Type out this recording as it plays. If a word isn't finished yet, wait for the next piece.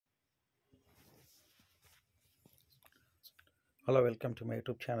Hello, welcome to my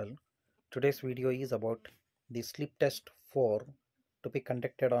YouTube channel. Today's video is about the sleep test 4 to be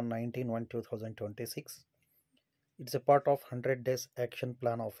conducted on 19/1/2026. It's a part of 100 days action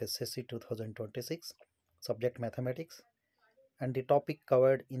plan of SSC 2026, subject mathematics, and the topic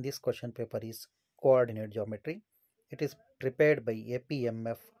covered in this question paper is coordinate geometry. It is prepared by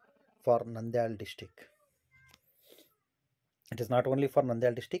APMF for Nandyal district. It is not only for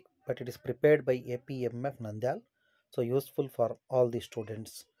Nandyal district, but it is prepared by APMF Nandyal, so useful for all the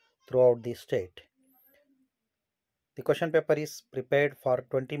students throughout the state. The question paper is prepared for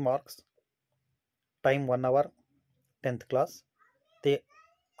 20 marks, time 1 hour, 10th class. They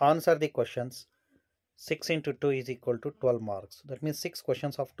answer the questions. 6 into 2 is equal to 12 marks. That means 6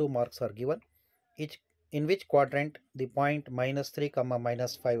 questions of 2 marks are given. Each in which quadrant the point -3,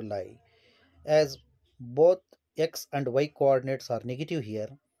 -5 lie. As both x and y coordinates are negative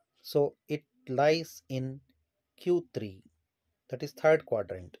here, so it lies in Q3, that is third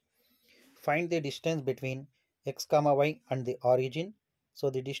quadrant. Find the distance between x comma y and the origin.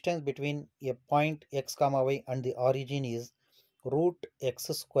 So the distance between a point x comma y and the origin is root x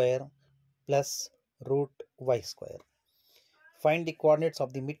square plus root y square. Find the coordinates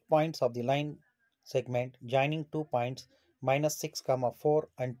of the midpoints of the line segment joining 2 points -6 comma 4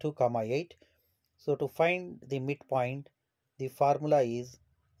 and 2 comma 8. So to find the midpoint, the formula is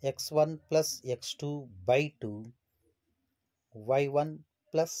x1 plus x2 by 2, y1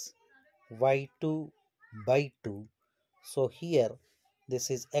 plus y2 by 2. So here this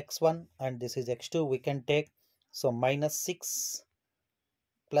is x1 and this is x2, we can take, so -6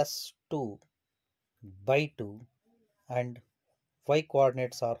 plus 2 by 2, and y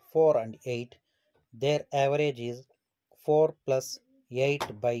coordinates are 4 and 8. Their average is 4 plus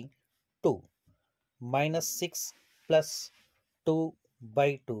 8 by 2. -6 plus 2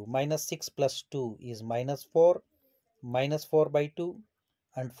 by 2. -6 plus 2 is -4. -4 by 2,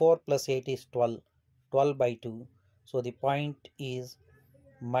 and 4 plus 8 is 12. 12 by 2. So the point is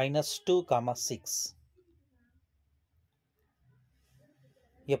 -2 comma 6.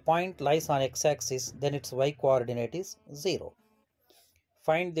 A point lies on x-axis, then its y coordinate is 0.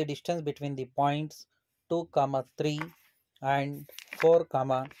 Find the distance between the points 2 comma 3 and 4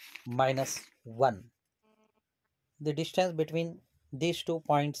 comma -1. The distance between these 2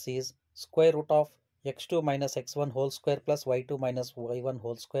 points is square root of x2 minus x1 whole square plus y2 minus y1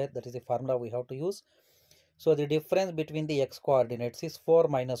 whole square. That is the formula we have to use. So the difference between the x coordinates is 4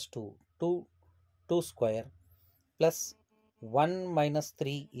 minus 2, 2 square, plus 1 minus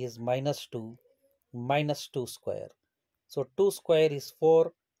 3 is -2, minus 2 square. So 2 square is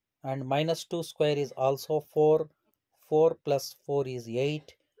 4 and -2 square is also 4. 4 plus 4 is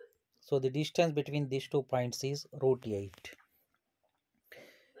 8. So the distance between these 2 points is root 8.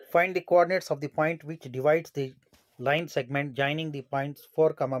 Find the coordinates of the point which divides the line segment joining the points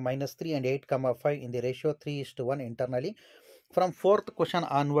 4 comma -3 and 8 comma 5 in the ratio 3:1 internally. From fourth question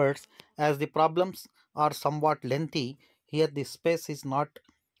onwards, as the problems are somewhat lengthy, here the space is not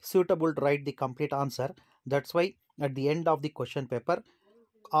suitable to write the complete answer. That's why at the end of the question paper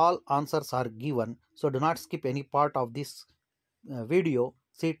all answers are given. So do not skip any part of this video.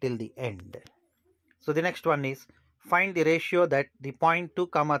 See till the end. So the next one is find the ratio that the point 2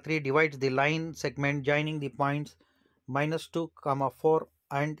 comma 3 divides the line segment joining the points -2 comma 4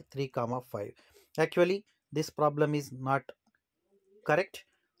 and 3 comma 5. Actually this problem is not correct,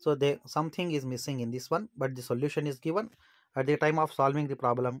 so something is missing in this one, but the solution is given. At the time of solving the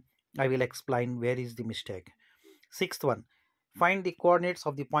problem I will explain where is the mistake. Sixth one, find the coordinates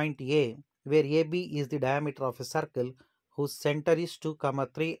of the point A where AB is the diameter of a circle whose center is 2 comma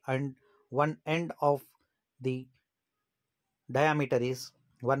 3 and one end of the diameter is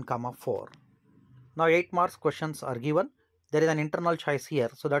 1 comma 4. Now 8 marks questions are given. There is an internal choice here,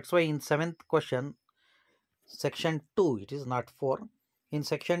 so that's why in 7th question section 2, it is not 4. In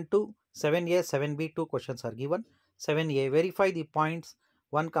section 2, 7a 7b 2 questions are given. 7a, verify the points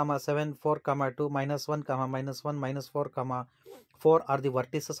 1 comma 7 4 comma 2 -1 comma -1 -4 comma 4 are the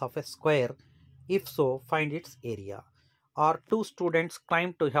vertices of a square. If so, find its area. Our two students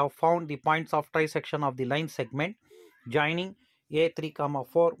claim to have found the points of trisection of the line segment joining a 3 comma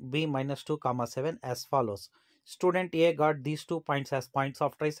 4 b -2 comma 7 as follows. Student A got these 2 points as points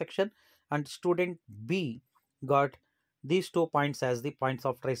of trisection and student B got these 2 points as the points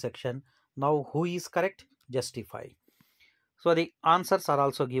of trisection. Now who is correct? Justify. So the answers are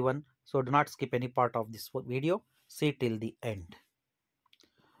also given, so do not skip any part of this video. See till the end.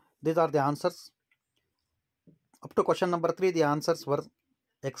 These are the answers. Up to question number 3, the answers were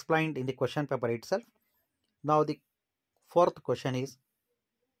explained in the question paper itself. Now the fourth question is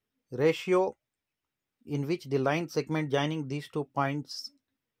ratio in which the line segment joining these 2 points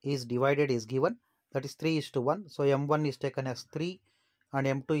is divided is given, that is 3:1. So m1 is taken as 3 and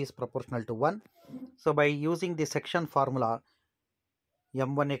m2 is proportional to 1. So by using the section formula,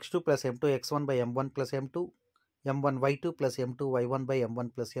 m1 x2 plus m2 x1 by m1 plus m2, m1 y2 plus m2 y1 by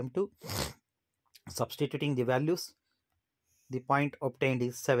m1 plus m2, substituting the values, the point obtained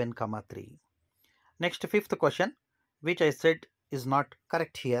is 7, 3. Next, fifth question, which I said is not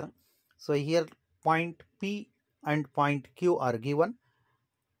correct here. So here point P and point Q are given.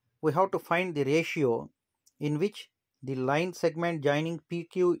 We have to find the ratio in which the line segment joining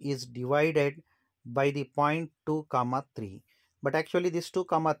PQ is divided by the point 2, 3. But actually this 2,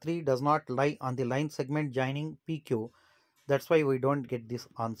 3 does not lie on the line segment joining PQ. That's why we don't get this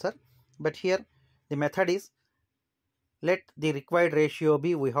answer. But here the method is, let the required ratio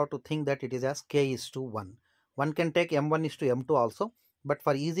be, we have to think that it is as k:1. One can take m1:m2 also, but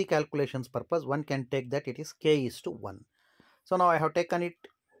for easy calculations purpose, one can take that it is k:1. So now I have taken it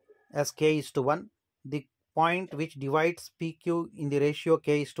as k:1. The point which divides PQ in the ratio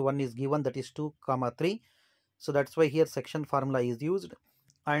k:1 is given, that is 2, 3. So that's why here section formula is used,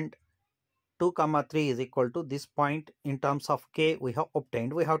 and 2, 3 is equal to this point in terms of k we have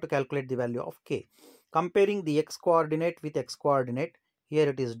obtained. We have to calculate the value of k. Comparing the x coordinate with x coordinate, here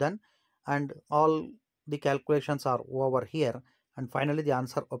it is done, and all the calculations are over here, and finally the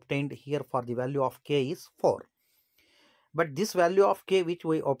answer obtained here for the value of k is 4. But this value of k which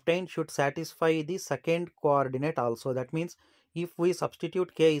we obtained should satisfy the second coordinate also. That means if we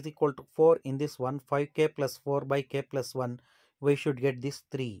substitute k is equal to 4 in this one, 5k plus 4 by k plus 1, we should get this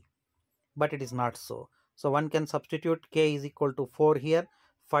 3. But it is not so. So one can substitute k is equal to 4 here.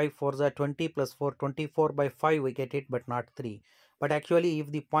 5 4s are 20 plus 4, 24 by 5 we get it, but not 3. But actually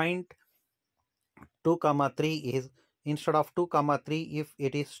if the point 2, 3 is, instead of 2, 3, if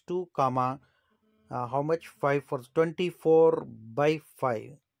it is 2, how much, 5 for 24 by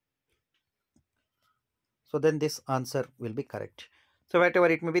 5. So then this answer will be correct. So whatever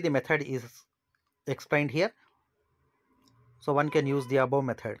it may be, the method is explained here. So one can use the above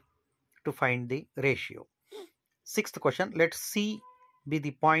method to find the ratio. Sixth question, let C be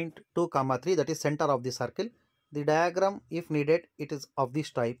the point 2, 3, that is center of the circle. The diagram, if needed, it is of this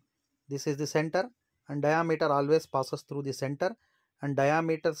type. This is the center, and diameter always passes through the center, and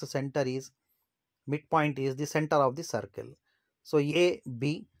diameter's center is, midpoint is the center of the circle. So A,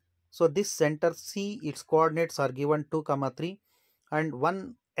 B. So this center C, its coordinates are given 2, 3, and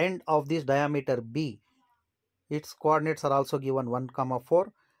one end of this diameter B, its coordinates are also given 1,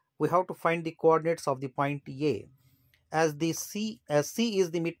 4. We have to find the coordinates of the point A. As C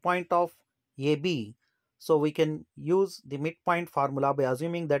is the midpoint of AB, so we can use the midpoint formula by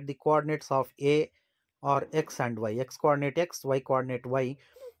assuming that the coordinates of A are x and y, x coordinate x, y coordinate y,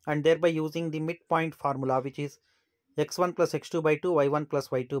 and thereby using the midpoint formula, which is x1 plus x2 by 2, y1 plus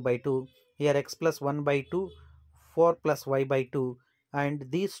y2 by 2, here x plus 1 by 2, 4 plus y by 2, and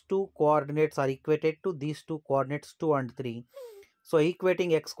these two coordinates are equated to these two coordinates 2 and 3. So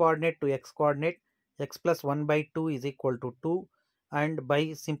equating x coordinate to x coordinate, x plus 1 by 2 is equal to 2, and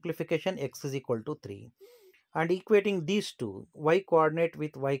by simplification x is equal to 3. And equating these two, y coordinate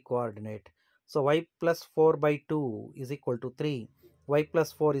with y coordinate. So y plus 4 by 2 is equal to 3. Y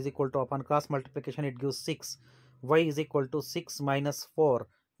plus 4 is equal to, upon cross multiplication it gives 6. Y is equal to 6 minus 4.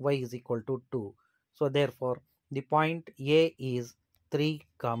 Y is equal to 2. So therefore the point A is 3,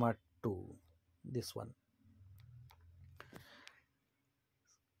 2. This one.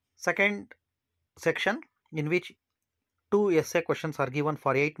 Second section, in which 2 essay questions are given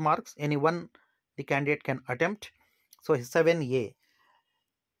for 8 marks. Any one the candidate can attempt. So 7A.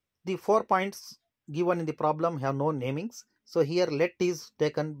 The 4 points given in the problem have no namings. So here let is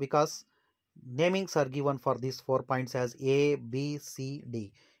taken because namings are given for these 4 points as A, B, C,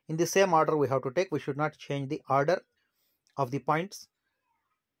 D. In the same order we have to take. We should not change the order of the points.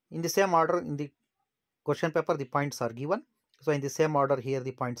 In the same order in the question paper the points are given. So in the same order here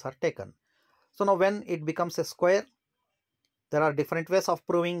the points are taken. So now when it becomes a square, there are different ways of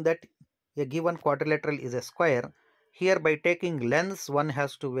proving that a given quadrilateral is a square. Here by taking lengths one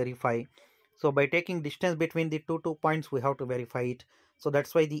has to verify. So by taking distance between the two points we have to verify it. So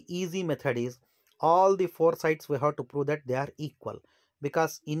that's why the easy method is all the 4 sides we have to prove that they are equal.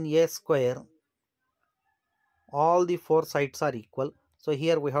 Because in a square all the 4 sides are equal. So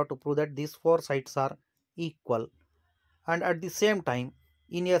here we have to prove that these 4 sides are equal. And at the same time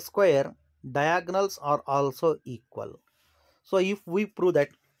in a square diagonals are also equal. So if we prove that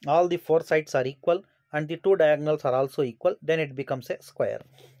all the 4 sides are equal and the 2 diagonals are also equal, then it becomes a square.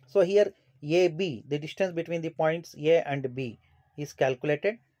 So here AB, the distance between the points A and B is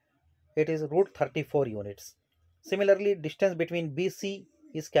calculated. it is root 34 units. Similarly, distance between BC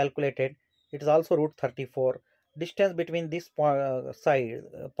is calculated, it is also root 34. Distance between this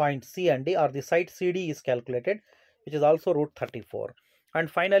point C and D, or the side CD, is calculated, which is also root 34. And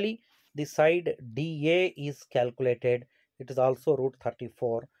finally, the side DA is calculated, it is also root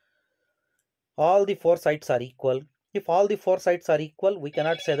 34. All the four sides are equal. If all the four sides are equal, we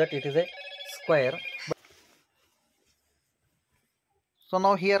cannot say that it is a square. So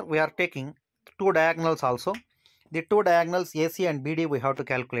now here we are taking two diagonals also. The two diagonals AC and BD we have to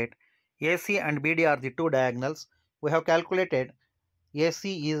calculate. AC and BD are the two diagonals. We have calculated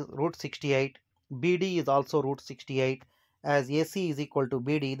AC is root 68. BD is also root 68. As AC is equal to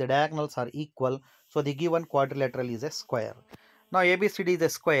BD, the diagonals are equal. So the given quadrilateral is a square. Now ABCD is a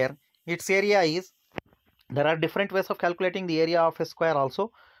square. Its area is, there are different ways of calculating the area of a square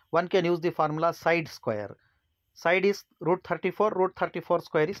also. One can use the formula side square. Side is root 34, root 34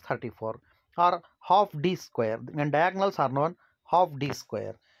 square is 34, or half d square. When diagonals are known, half d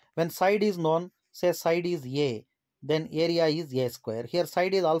square. When side is known, say side is a, then area is a square. Here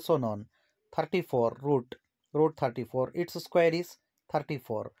side is also known, 34 root 34, its square is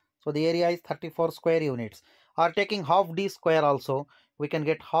 34. So the area is 34 square units. Or taking half d square also, we can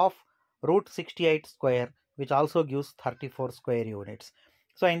get half root 68 square, which also gives 34 square units.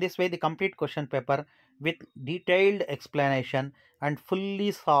 So in this way, the complete question paper with detailed explanation and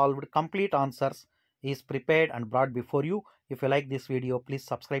fully solved complete answers is prepared and brought before you. If you like this video, please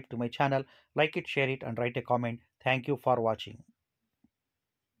subscribe to my channel, like it, share it, and write a comment. Thank you for watching.